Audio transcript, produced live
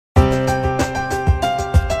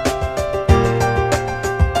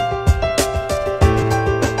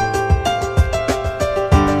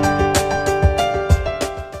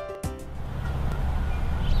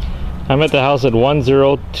I'm at the house at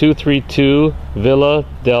 10232 Villa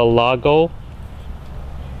Del Lago.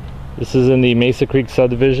 This is in the Mesa Creek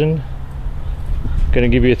subdivision. Going to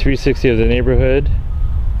give you a 360 of the neighborhood.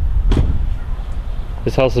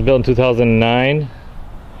 This house was built in 2009.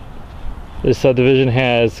 This subdivision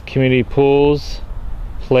has community pools,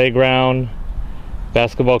 playground,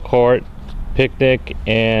 basketball court, picnic,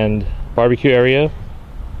 and barbecue area.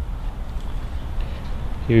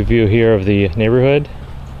 Give you a view here of the neighborhood.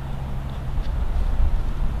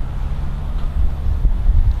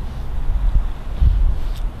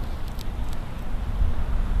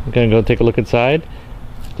 I'm gonna go take a look inside.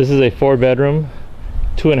 This is a 4-bedroom,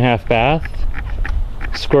 2.5 bath.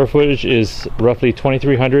 Square footage is roughly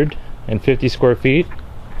 2,350 square feet.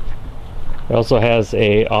 It also has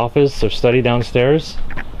a office or study downstairs.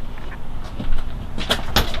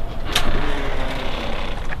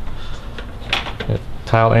 A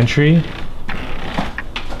tile entry.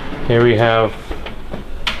 Here we have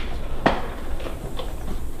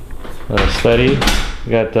a study.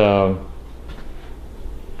 We got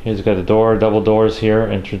here's got a door, double doors here,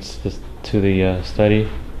 entrance to the study.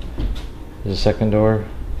 There's a second door.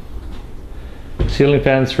 Ceiling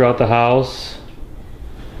fans throughout the house.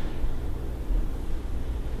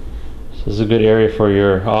 So this is a good area for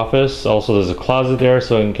your office. Also, there's a closet there,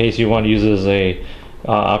 so in case you want to use it as a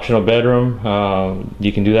optional bedroom,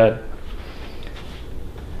 you can do that.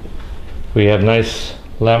 We have nice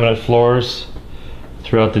laminate floors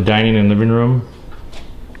throughout the dining and living room.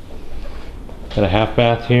 Got a half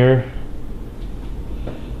bath here.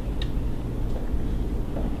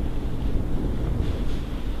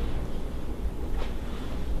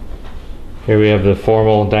 Here we have the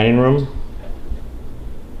formal dining room.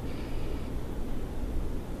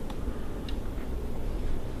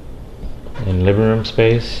 And living room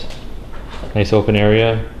space. Nice open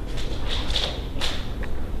area.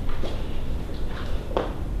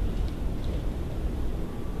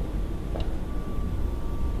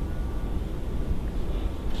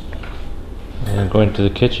 And going to the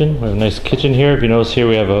kitchen. We have a nice kitchen here. If you notice here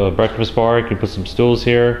we have a breakfast bar. You can put some stools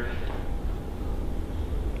here.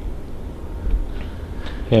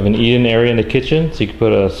 We have an eat-in area in the kitchen, so you can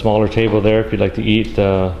put a smaller table there if you'd like to eat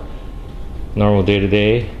normal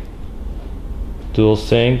day-to-day. Dual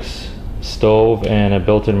sinks, stove, and a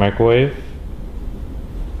built-in microwave.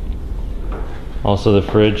 Also the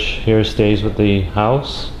fridge here stays with the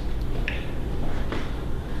house.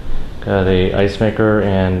 Got a ice maker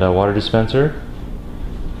and a water dispenser.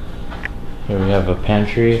 Here we have a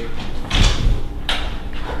pantry.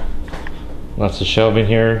 Lots of shelving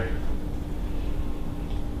here.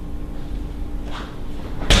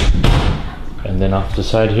 And then off the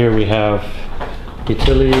side here we have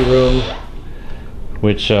utility room,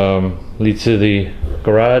 which leads to the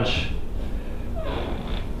garage.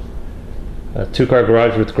 A 2-car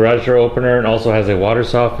garage with garage door opener, and also has a water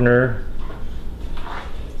softener.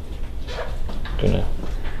 Gonna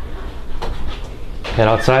head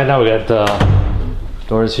outside now. We got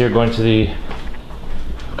doors here going to the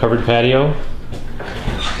covered patio.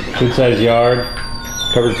 Good sized yard.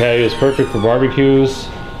 Covered patio is perfect for barbecues.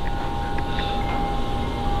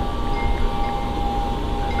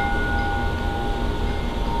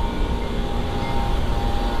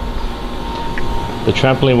 The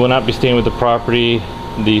trampoline will not be staying with the property.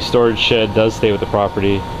 The storage shed does stay with the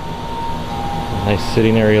property. Nice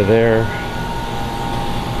sitting area there.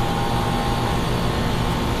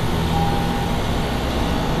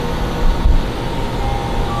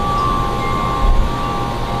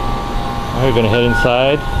 All right, we're gonna head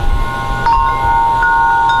inside.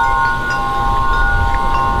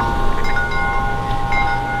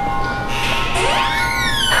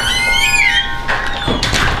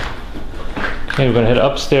 Okay, we're going to head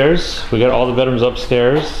upstairs. We got all the bedrooms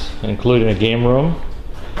upstairs, including a game room.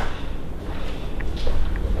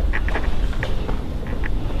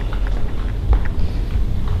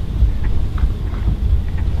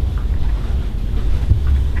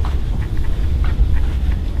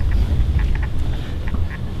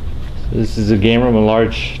 So this is a game room, a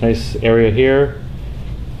large, nice area here.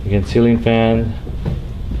 Again, ceiling fan.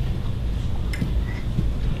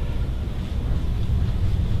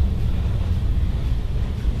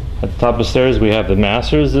 At the top of the stairs we have the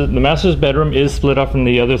master's. The master's bedroom is split up from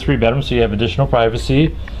the other 3 bedrooms, so you have additional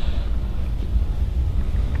privacy.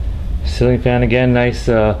 Ceiling fan again, nice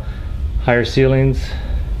higher ceilings.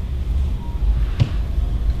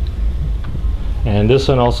 And this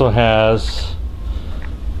one also has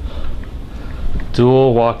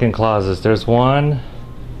dual walk-in closets. There's one,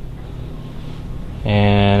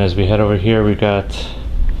 and as we head over here we got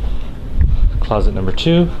closet number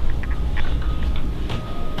 2.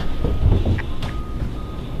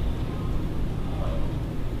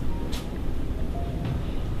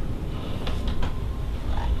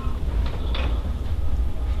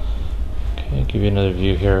 Give you another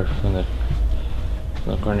view here from the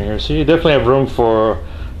corner here. So you definitely have room for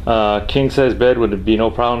king size bed, would be no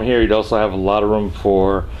problem here. You'd also have a lot of room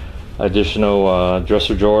for additional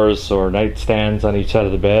dresser drawers or nightstands on each side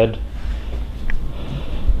of the bed.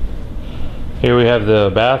 Here we have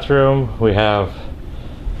the bathroom. We have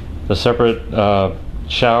the separate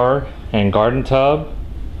shower and garden tub.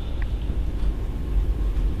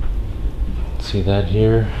 See that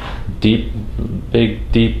here? Big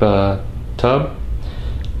deep tub.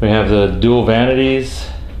 We have the dual vanities.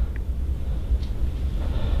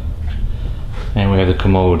 And we have the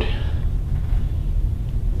commode.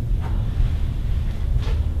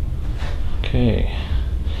 Okay.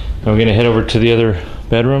 Now we're gonna head over to the other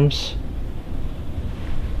bedrooms.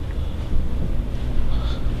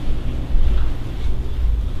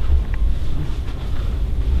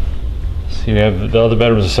 See, we have the other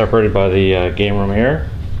bedrooms are separated by the game room here.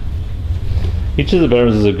 Each of the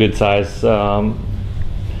bedrooms is a good size,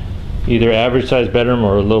 either average size bedroom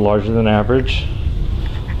or a little larger than average.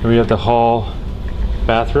 Here we have the hall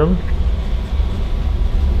bathroom,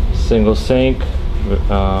 single sink,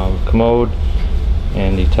 commode,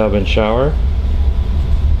 and the tub and shower.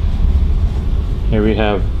 Here we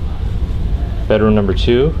have bedroom number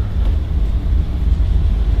 2.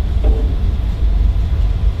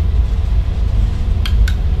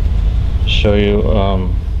 Show you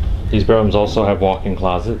these bedrooms also have walk-in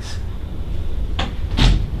closets.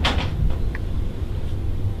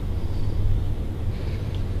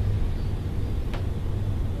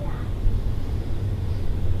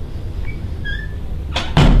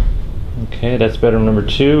 Okay, that's bedroom number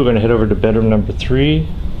 2. We're going to head over to bedroom number 3.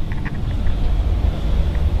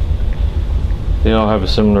 They all have a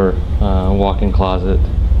similar walk-in closet.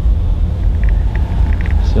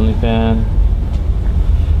 Ceiling fan.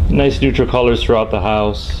 Nice neutral colors throughout the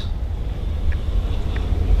house.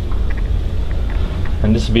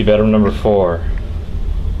 And this would be bedroom number 4.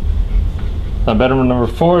 Now bedroom number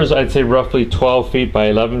 4 is, I'd say, roughly 12 feet by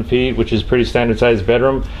 11 feet, which is pretty standard sized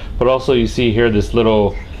bedroom. But also you see here this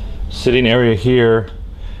little sitting area here,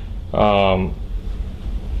 or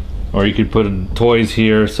you could put toys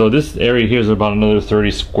here. So this area here is about another 30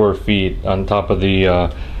 square feet on top of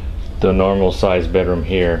the normal size bedroom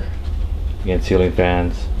here. Again, ceiling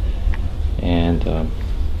fans. And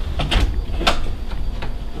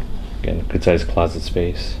again, good sized closet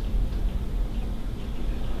space.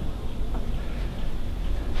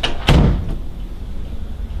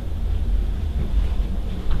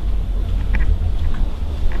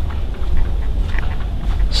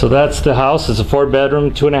 So that's the house. It's a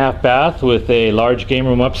 4-bedroom, 2.5 bath with a large game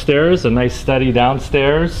room upstairs, a nice study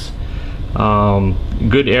downstairs.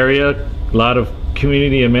 Good area, a lot of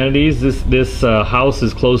community amenities. This house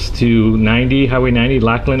is close to Highway 90,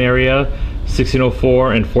 Lackland area,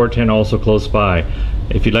 1604 and 410 also close by.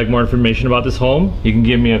 If you'd like more information about this home, you can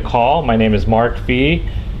give me a call. My name is Mark Fee.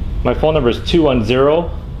 My phone number is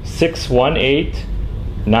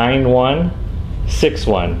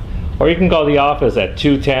 210-618-9161. Or you can call the office at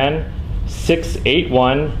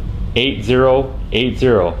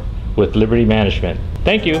 210-681-8080 with Liberty Management.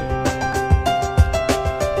 Thank you.